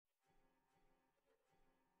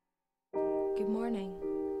Good morning.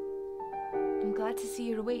 I'm glad to see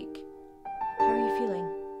you're awake. How are you feeling?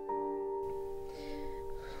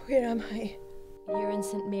 Where am I? You're in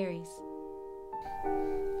St. Mary's.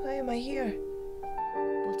 Why am I here?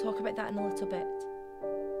 We'll talk about that in a little bit.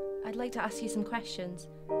 I'd like to ask you some questions.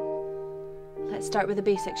 Let's start with the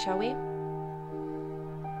basics, shall we?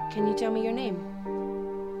 Can you tell me your name?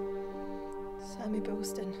 Sammi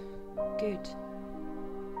Bulston. Good.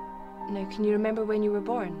 Now, can you remember when you were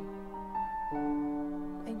born?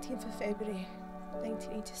 19th of February,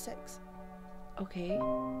 1986. Okay.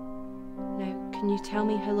 Now, can you tell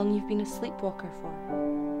me how long you've been a sleepwalker for?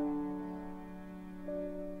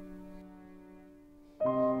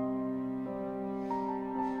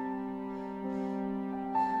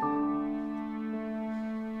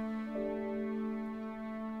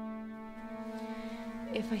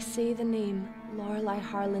 If I say the name Lorelei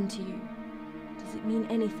Harlan to you, does it mean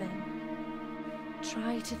anything?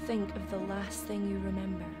 Try to think of the last thing you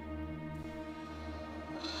remember.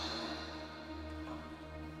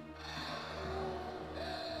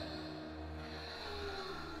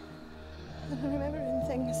 I'm remembering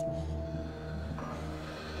things.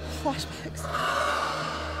 Flashbacks.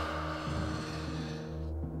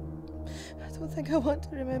 I don't think I want to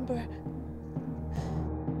remember.